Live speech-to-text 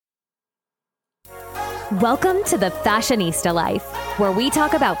Welcome to the Fashionista Life, where we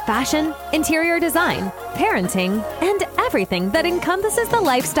talk about fashion, interior design, parenting, and everything that encompasses the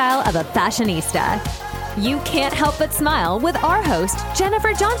lifestyle of a fashionista. You can't help but smile with our host,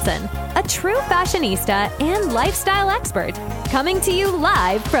 Jennifer Johnson, a true fashionista and lifestyle expert, coming to you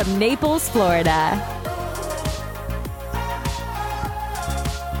live from Naples, Florida.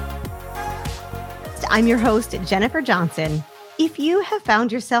 I'm your host, Jennifer Johnson. If you have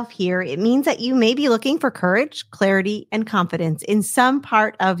found yourself here, it means that you may be looking for courage, clarity, and confidence in some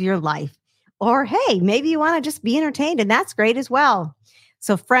part of your life. Or hey, maybe you want to just be entertained, and that's great as well.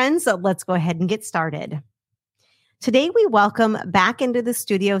 So friends, let's go ahead and get started. Today, we welcome back into the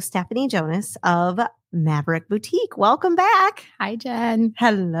studio Stephanie Jonas of Maverick Boutique. Welcome back. Hi, Jen.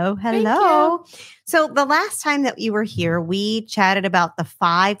 Hello, hello. So the last time that you were here, we chatted about the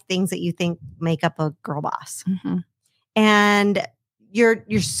 5 things that you think make up a girl boss. Mm-hmm. And you're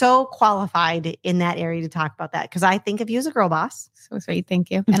so qualified in that area to talk about that because I think of you as a girl boss. So sweet. Thank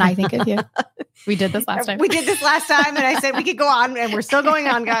you. And I think of you. We did this last time. We did this last time and I said we could go on and we're still going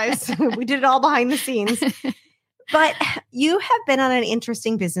on, guys. We did it all behind the scenes. But you have been on an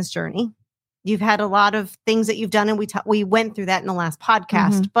interesting business journey. You've had a lot of things that you've done and we went through that in the last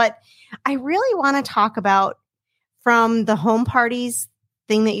podcast. Mm-hmm. But I really want to talk about from the home parties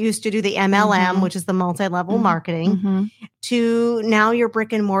thing that you used to do, the MLM, mm-hmm. which is the multi-level mm-hmm. marketing, mm-hmm. to now your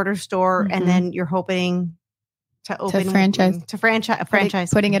brick and mortar store, mm-hmm. and then you're hoping to open franchise,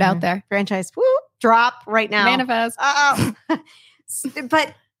 putting it out there, franchise, drop right now, manifest.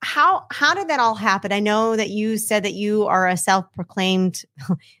 But how did that all happen? I know that you said that you are a self-proclaimed,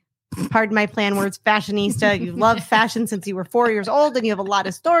 pardon my plan words, fashionista. You love fashion since you were 4 years old, and you have a lot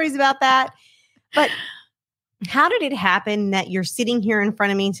of stories about that, but how did it happen that you're sitting here in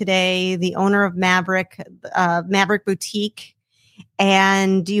front of me today, the owner of Maverick Boutique,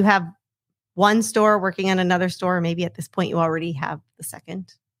 and do you have one store working on another store? Maybe at this point you already have the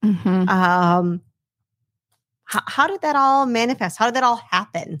second. Mm-hmm. How did that all manifest? How did that all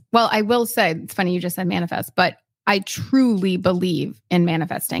happen? Well, I will say, it's funny you just said manifest, but I truly believe in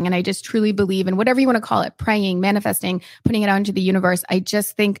manifesting. And I just truly believe in whatever you want to call it, praying, manifesting, putting it out into the universe. I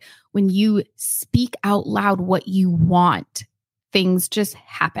just think when you speak out loud what you want, things just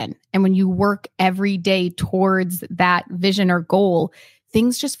happen. And when you work every day towards that vision or goal,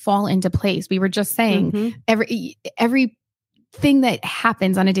 things just fall into place. We were just saying mm-hmm. every thing that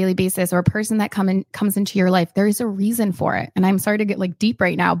happens on a daily basis or a person that comes into your life, there is a reason for it. And I'm sorry to get like deep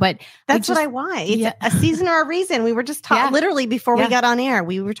right now, but that's what I want. It's a season or a reason. We were just talking literally before we got on air.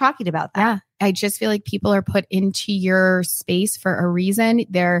 We were talking about that. Yeah. I just feel like people are put into your space for a reason.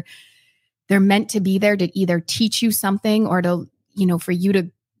 They're meant to be there to either teach you something or to, for you to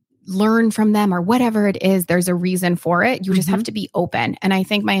learn from them or whatever it is. There's a reason for it. You just have to be open. And I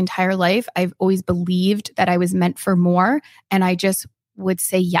think my entire life, I've always believed that I was meant for more. And I just would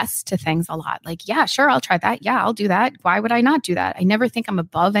say yes to things a lot. Like, yeah, sure, I'll try that. Yeah, I'll do that. Why would I not do that? I never think I'm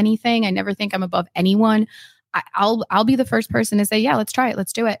above anything. I never think I'm above anyone. I'll be the first person to say, yeah, let's try it.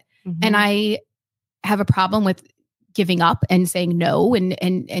 Let's do it. Mm-hmm. And I have a problem with giving up and saying no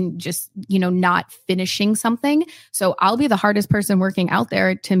and just, not finishing something. So I'll be the hardest person working out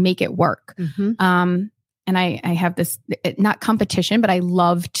there to make it work. Mm-hmm. And I have this, not competition, but I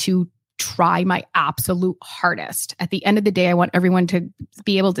love to try my absolute hardest. At the end of the day, I want everyone to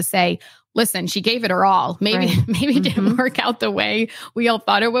be able to say, listen, she gave it her all. Maybe it didn't work out the way we all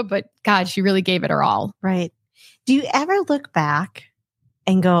thought it would, but God, she really gave it her all. Right. Do you ever look back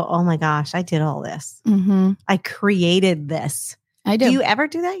and go, oh my gosh, I did all this. Mm-hmm. I created this. I do. Do you ever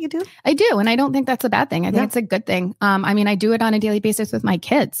do that? You do? I do. And I don't think that's a bad thing. I think it's a good thing. I do it on a daily basis with my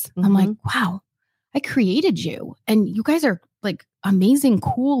kids. Mm-hmm. I'm like, wow, I created you. And you guys are like amazing,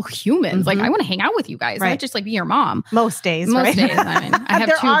 cool humans. Mm-hmm. Like I want to hang out with you guys. Right. I just like be your mom. Most days. I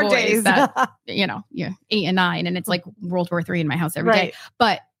have 2 boys that, 8 and 9. And it's like World War III in my house every day.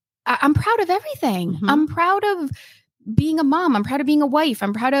 But I'm proud of everything. Mm-hmm. I'm proud of being a mom. I'm proud of being a wife.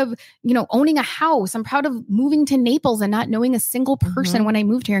 I'm proud of, owning a house. I'm proud of moving to Naples and not knowing a single person mm-hmm. when I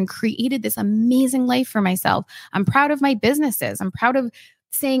moved here and created this amazing life for myself. I'm proud of my businesses. I'm proud of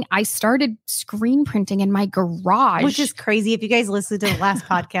saying I started screen printing in my garage. Which is crazy. If you guys listened to the last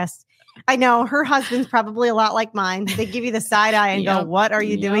podcast, I know her husband's probably a lot like mine. They give you the side eye and go, what are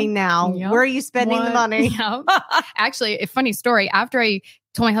you doing now? Where are you spending the money? Actually, a funny story. After I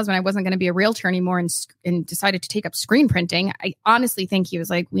told my husband I wasn't going to be a realtor anymore and decided to take up screen printing, I honestly think he was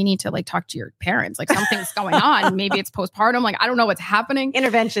like, we need to talk to your parents. Like something's going on. Maybe it's postpartum. Like, I don't know what's happening.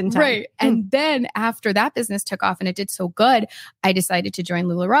 Intervention time. Right. And then after that business took off and it did so good, I decided to join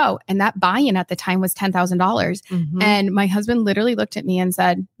LuLaRoe. And that buy-in at the time was $10,000. Mm-hmm. And my husband literally looked at me and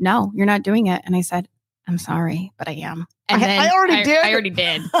said, no, you're not doing it. And I said, I'm sorry, but I am. And I already did. I already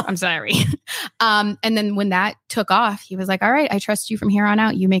did. I'm sorry. And then when that took off, he was like, all right, I trust you from here on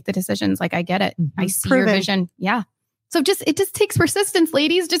out. You make the decisions. Like, I get it. I see your vision. Yeah. So it just takes persistence,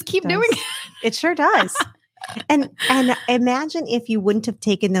 ladies. Just keep doing it. It sure does. And imagine if you wouldn't have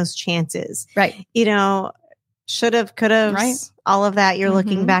taken those chances. Right. Should have, could have, right. All of that. You're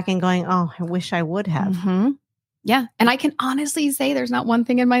looking back and going, oh, I wish I would have. Yeah. And I can honestly say there's not one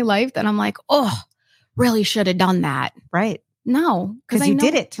thing in my life that I'm like, oh, really should have done that. Right. No. Because you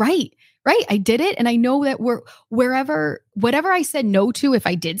did it. Right. Right. I did it. And I know that whatever I said no to, if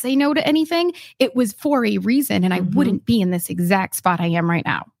I did say no to anything, it was for a reason. And I wouldn't be in this exact spot I am right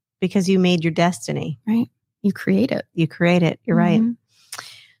now. Because you made your destiny. Right. You create it. You're right.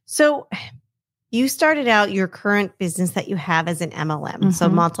 So you started out your current business that you have as an MLM. So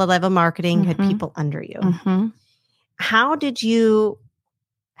multi-level marketing, had people under you. How did you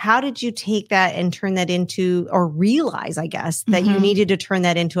take that and turn that into, or realize, I guess, that you needed to turn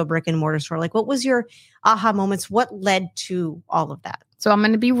that into a brick and mortar store? Like, what was your aha moments? What led to all of that? So I'm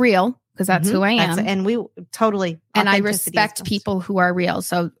going to be real because that's who I am. And we totally, and I respect people who are real.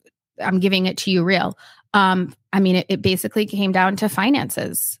 So I'm giving it to you real. It basically came down to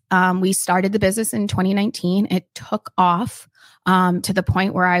finances. We started the business in 2019. It took off to the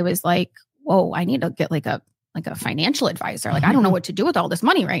point where I was like, whoa, I need to get like a financial advisor. Like, I don't know what to do with all this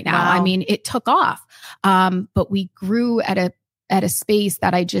money right now. Wow. I mean, it took off. But we grew at a space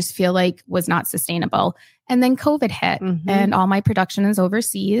that I just feel like was not sustainable. And then COVID hit and all my production is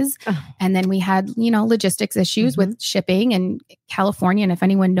overseas. And then we had, logistics issues with shipping in California. And if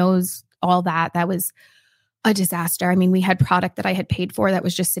anyone knows all that, that was a disaster. I mean, we had product that I had paid for that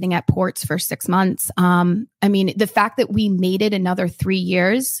was just sitting at ports for 6 months. The fact that we made it another 3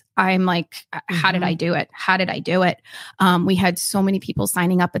 years, I'm like, how did I do it? How did I do it? We had so many people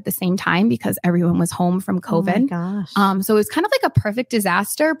signing up at the same time because everyone was home from COVID. Oh my gosh. So it was kind of like a perfect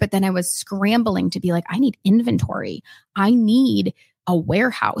disaster, but then I was scrambling to be like, I need inventory. I need a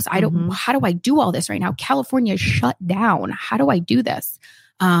warehouse. How do I do all this right now? California is shut down. How do I do this?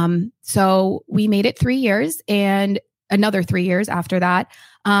 So we made it 3 years and another 3 years after that.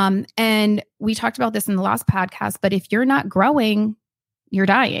 And we talked about this in the last podcast, but if you're not growing, you're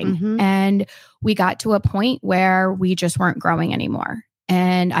dying. And we got to a point where we just weren't growing anymore.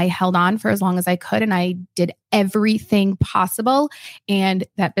 And I held on for as long as I could. And I did everything possible. And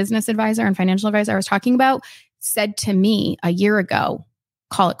that business advisor and financial advisor I was talking about said to me a year ago,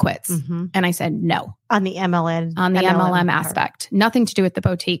 call it quits. And I said, no. On the MLM aspect, nothing to do with the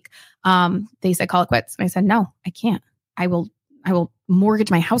boutique. They said, call it quits. And I said, no, I can't. I will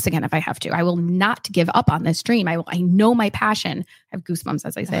mortgage my house again if I have to. I will not give up on this dream. I know my passion. I have goosebumps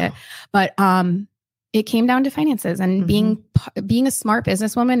as I say it, but it came down to finances and being a smart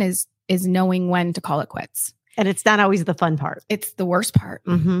businesswoman is knowing when to call it quits. And it's not always the fun part. It's the worst part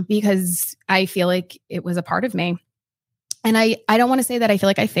because I feel like it was a part of me. And I don't want to say that I feel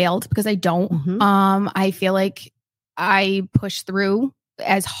like I failed because I don't. I feel like I pushed through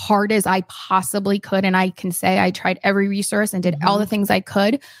as hard as I possibly could. And I can say I tried every resource and did all the things I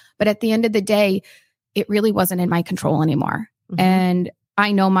could. But at the end of the day, it really wasn't in my control anymore. And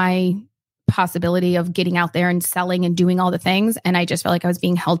I know my possibility of getting out there and selling and doing all the things. And I just felt like I was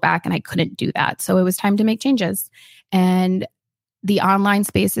being held back and I couldn't do that. So it was time to make changes. And the online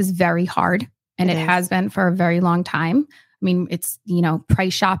space is very hard. And it has been for a very long time. I mean, it's,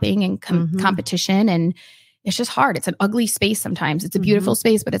 price shopping and competition, and it's just hard. It's an ugly space sometimes. It's a beautiful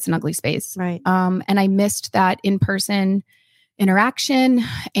space, but it's an ugly space. Right. And I missed that in-person interaction.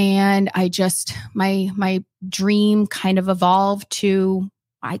 And I just, my dream kind of evolved to,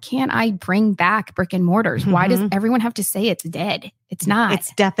 why can't I bring back brick and mortars? Why does everyone have to say it's dead? It's not.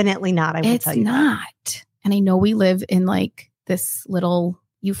 It's definitely not. I will tell you not. That. And I know we live in like this little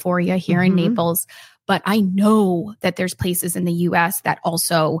euphoria here in Naples, but I know that there's places in the US that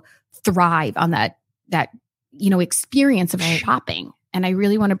also thrive on that experience of shopping. And I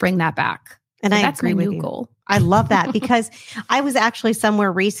really want to bring that back. And so that's my new goal. I love that because I was actually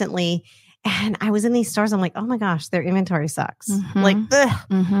somewhere recently and I was in these stores. I'm like, oh my gosh, their inventory sucks. Like,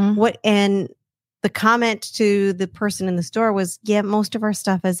 what? And the comment to the person in the store was, yeah, most of our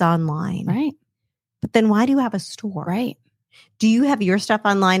stuff is online. Right. But then why do you have a store? Right. Do you have your stuff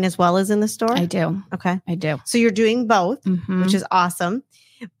online as well as in the store? I do. Okay. I do. So you're doing both, which is awesome.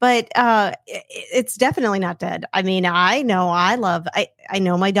 But it's definitely not dead. I mean, I know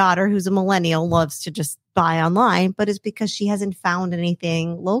my daughter who's a millennial loves to just buy online, but it's because she hasn't found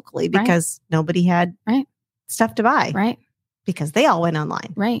anything locally because nobody had stuff to buy. Right. because they all went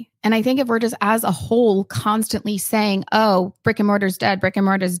online. Right. And I think if we're just as a whole constantly saying, oh, brick and mortar's dead, brick and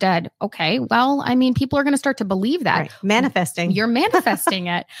mortar's dead. Okay. Well, I mean, people are going to start to believe that. Right. Manifesting. You're manifesting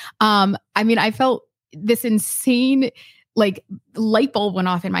it. I mean, I felt this insane like light bulb went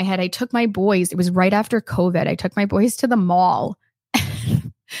off in my head. I took my boys, it was right after COVID. I took my boys to the mall.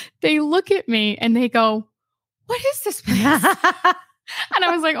 They look at me and they go, what is this place? And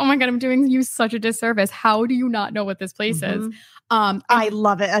I was like, oh my God, I'm doing you such a disservice. How do you not know what this place is? I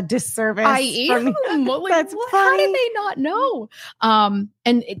love it. A disservice. I am. Like, That's how did funny. they not know?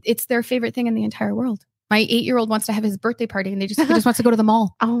 And it's their favorite thing in the entire world. My 8-year-old wants to have his birthday party and he just wants to go to the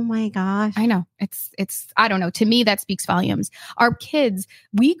mall. Oh my gosh. I know. It's, I don't know. To me, that speaks volumes. Our kids,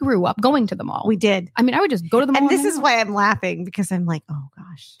 we grew up going to the mall. We did. I mean, I would just go to the mall. And this is why I'm laughing, because I'm like, oh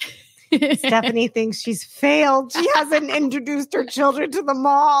gosh. Stephanie thinks she's failed. She hasn't introduced her children to the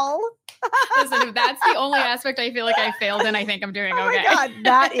mall. Listen, if that's the only aspect I feel like I failed in, I think I'm doing okay. Oh my God,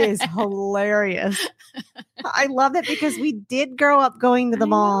 that is hilarious. I love it because we did grow up going to the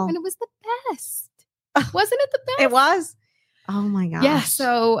mall. And it was the best. Wasn't it the best? It was. Oh my gosh. Yeah.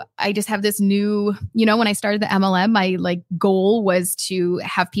 So I just have this new, when I started the MLM, my like goal was to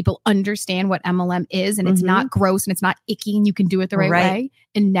have people understand what MLM is, and it's not gross and it's not icky and you can do it the right way.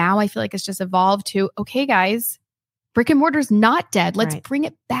 And now I feel like it's just evolved to, okay, guys, brick and mortar's not dead. Let's bring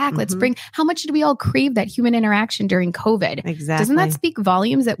it back. Let's bring, how much did we all crave that human interaction during COVID? Exactly. Doesn't that speak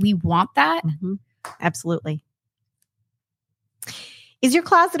volumes that we want that? Absolutely. Is your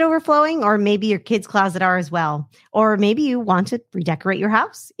closet overflowing, or maybe your kids' closet are as well? Or maybe you want to redecorate your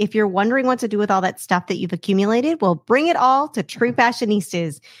house. If you're wondering what to do with all that stuff that you've accumulated, well, bring it all to True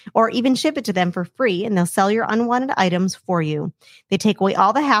Fashionistas, or even ship it to them for free, and they'll sell your unwanted items for you. They take away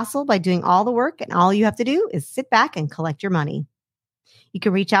all the hassle by doing all the work, and all you have to do is sit back and collect your money. You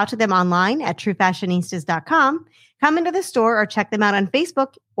can reach out to them online at truefashionistas.com, come into the store, or check them out on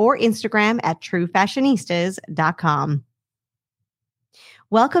Facebook or Instagram at truefashionistas.com.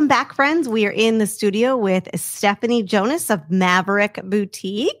 Welcome back, friends. We are in the studio with Stephanie Jonas of Maverick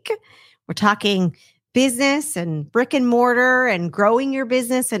Boutique. We're talking business and brick and mortar and growing your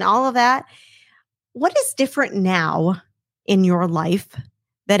business and all of that. What is different now in your life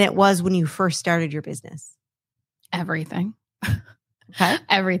than it was when you first started your business? Everything. Okay.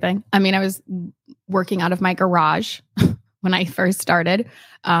 Everything. I mean, I was working out of my garage when I first started.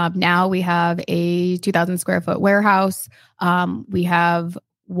 Now we have a 2,000 square foot warehouse. We have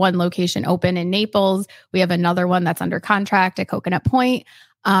one location open in Naples. We have another one that's under contract at Coconut Point.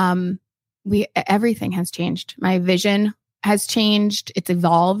 Everything has changed. My vision has changed. It's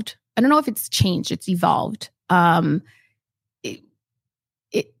evolved. I don't know if it's changed. It's evolved.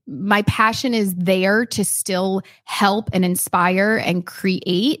 My passion is there to still help and inspire and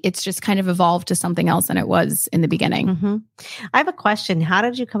create. It's just kind of evolved to something else than it was in the beginning. I have a question. How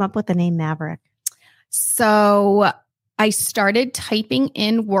did you come up with the name Maverick? So I started typing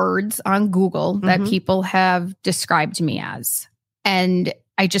in words on Google that people have described me as. And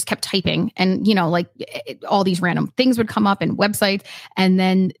I just kept typing, and, all these random things would come up in websites. And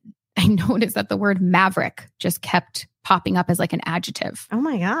then I noticed that the word maverick just kept popping up as like an adjective. Oh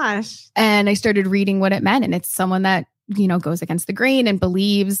my gosh. And I started reading what it meant. And it's someone that, goes against the grain and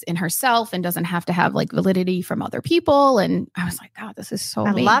believes in herself and doesn't have to have like validity from other people. And I was like, God, this is so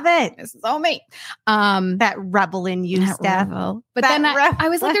me. I love it. This is so me. That rebel in you, Steph. But then I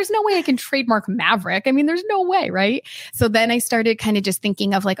was like, there's no way I can trademark Maverick. I mean, there's no way, right? So then I started kind of just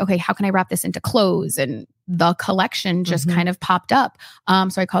thinking of like, okay, how can I wrap this into clothes? And the collection just kind of popped up.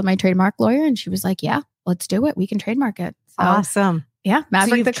 So I called my trademark lawyer and she was like, yeah, let's do it. We can trademark it. So, awesome. Yeah.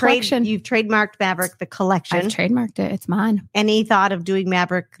 Maverick, the collection. You've trademarked Maverick, the collection. I've trademarked it. It's mine. Any thought of doing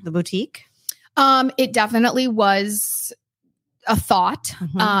Maverick, the boutique? It definitely was a thought.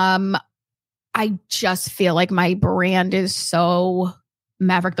 I just feel like my brand is so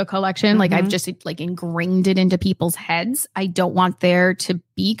Maverick, the collection. Like I've just like ingrained it into people's heads. I don't want there to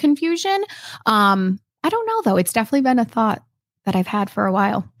be confusion. I don't know though. It's definitely been a thought that I've had for a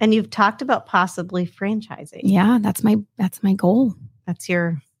while. And you've talked about possibly franchising. Yeah, that's my goal. That's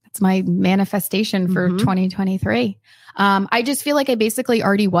my manifestation for 2023. I just feel like I basically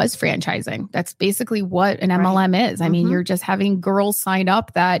already was franchising. That's basically what an MLM is. I mean, you're just having girls sign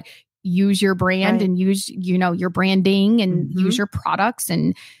up that use your brand and use, your branding and use your products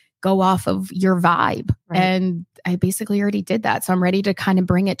and go off of your vibe. And I basically already did that. So I'm ready to kind of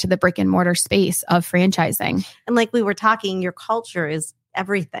bring it to the brick and mortar space of franchising. And like we were talking, your culture is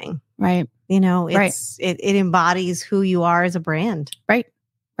everything. Right. It embodies who you are as a brand. Right.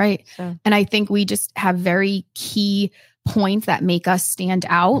 So. And I think we just have very key points that make us stand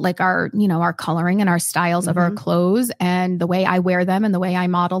out, like our coloring and our styles of our clothes and the way I wear them and the way I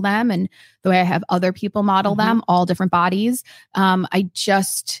model them and the way I have other people model them, all different bodies.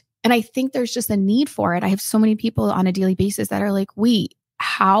 And I think there's just a need for it. I have so many people on a daily basis that are like,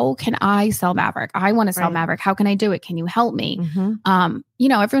 how can I sell Maverick? I want to sell Maverick. How can I do it? Can you help me?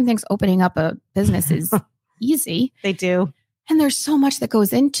 Everyone thinks opening up a business is easy. They do. And there's so much that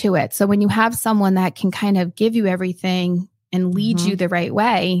goes into it. So when you have someone that can kind of give you everything and lead you the right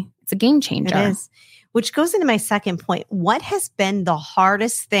way, it's a game changer. It is. Which goes into my second point. What has been the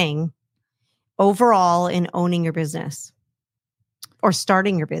hardest thing overall in owning your business or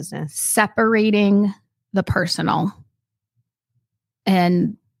starting your business? Separating the personal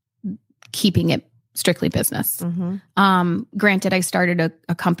and keeping it strictly business. Granted, I started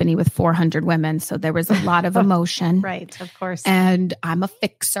a company with 400 women, so there was a lot of emotion. Right, of course. And I'm a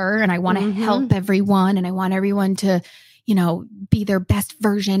fixer and I want to help everyone and I want everyone to, be their best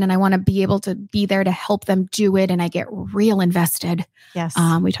version and I want to be able to be there to help them do it. And I get real invested. Yes.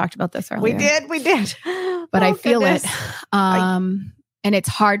 We talked about this earlier. We did. But I feel it. And it's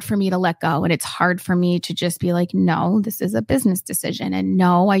hard for me to let go. And it's hard for me to just be like, no, this is a business decision. And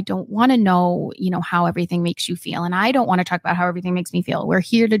no, I don't want to know, how everything makes you feel. And I don't want to talk about how everything makes me feel. We're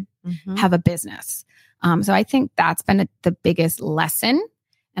here to have a business. So I think that's been the biggest lesson.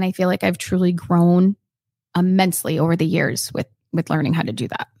 And I feel like I've truly grown immensely over the years with learning how to do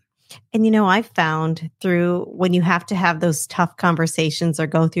that. And, I've found through when you have to have those tough conversations or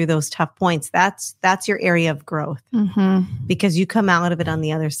go through those tough points, that's your area of growth because you come out of it on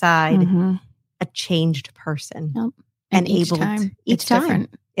the other side, a changed person. Yep. And each able time, to, each time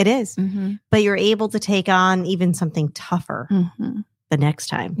different. It is, but you're able to take on even something tougher the next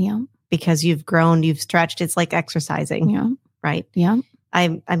time because you've grown, you've stretched. It's like exercising, right? Yeah.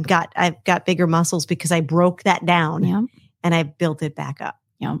 I've got bigger muscles because I broke that down and I built it back up.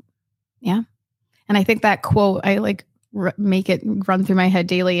 Yeah. And I think that quote, I make it run through my head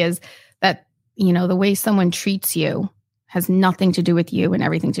daily is that, the way someone treats you has nothing to do with you and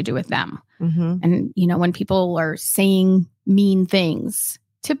everything to do with them. And, when people are saying mean things,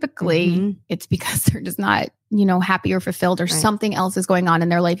 typically it's because they're just not, happy or fulfilled or something else is going on in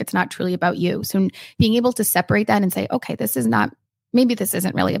their life. It's not truly about you. So being able to separate that and say, okay, maybe this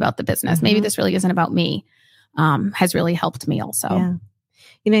isn't really about the business. Maybe this really isn't about me, has really helped me also. Yeah.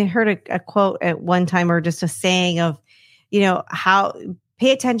 I heard a quote at one time or just a saying of, how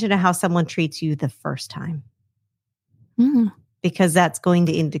pay attention to how someone treats you the first time. Because that's going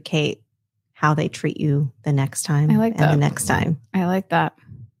to indicate how they treat you the next time and the next time. I like that.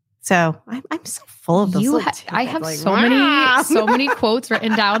 So I'm so full of those. I have so many quotes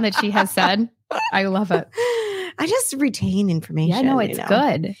written down that she has said. I love it. I just retain information. Yeah, no, it's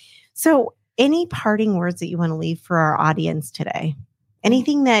good. So any parting words that you want to leave for our audience today?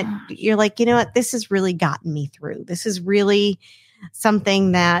 Anything that you're like, what, this has really gotten me through. This is really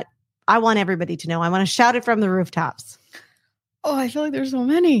something that I want everybody to know. I want to shout it from the rooftops. Oh, I feel like there's so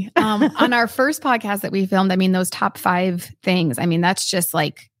many. On our first podcast that we filmed, those top 5 things, that's just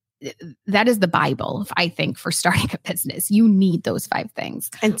that is the Bible, I think, for starting a business. You need those 5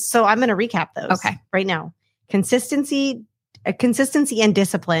 things. And so I'm going to recap those right now. Consistency and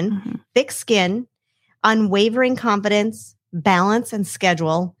discipline, thick skin, unwavering confidence, balance and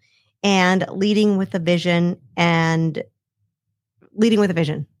schedule, and leading with a vision. Yeah.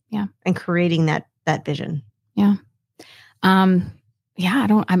 And creating that vision. Yeah.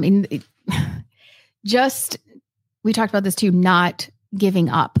 We talked about this too, not giving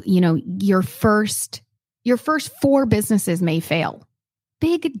up. Your first 4 businesses may fail.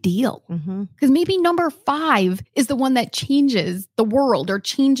 Big deal. Because maybe number 5 is the one that changes the world or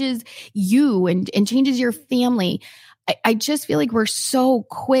changes you and changes your family. I just feel like we're so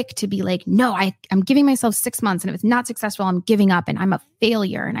quick to be like, no, I'm giving myself 6 months. And if it's not successful, I'm giving up and I'm a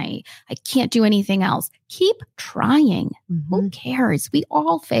failure and I can't do anything else. Keep trying. Who cares? We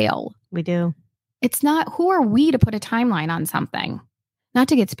all fail. We do. It's not, who are we to put a timeline on something? Not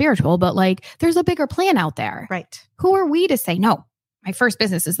to get spiritual, but there's a bigger plan out there. Right. Who are we to say, no, my first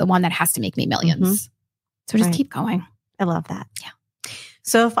business is the one that has to make me millions. So just keep going. I love that. Yeah.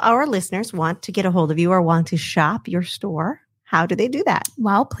 So if our listeners want to get a hold of you or want to shop your store, how do they do that?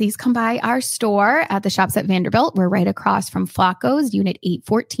 Well, please come by our store at the Shops at Vanderbilt. We're right across from Flacco's, Unit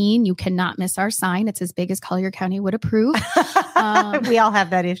 814. You cannot miss our sign. It's as big as Collier County would approve. We all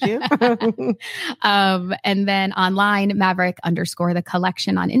have that issue. And then online, Maverick_the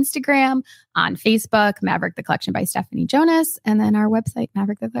collection on Instagram, on Facebook, Maverick the Collection by Stephanie Jonas, and then our website,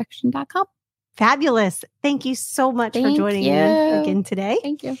 maverickthecollection.com. Fabulous. Thank you so much for joining me again today.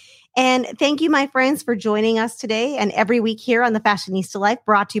 Thank you. And thank you, my friends, for joining us today and every week here on The Fashionista Life,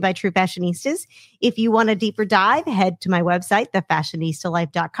 brought to you by True Fashionistas. If you want a deeper dive, head to my website,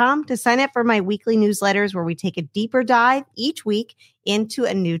 thefashionistalife.com, to sign up for my weekly newsletters where we take a deeper dive each week into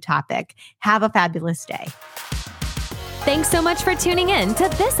a new topic. Have a fabulous day. Thanks so much for tuning in to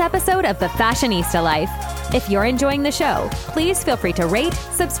this episode of The Fashionista Life. If you're enjoying the show, please feel free to rate,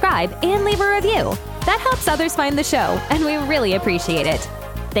 subscribe, and leave a review. That helps others find the show, and we really appreciate it.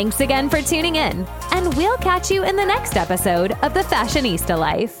 Thanks again for tuning in, and we'll catch you in the next episode of The Fashionista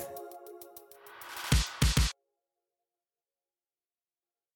Life.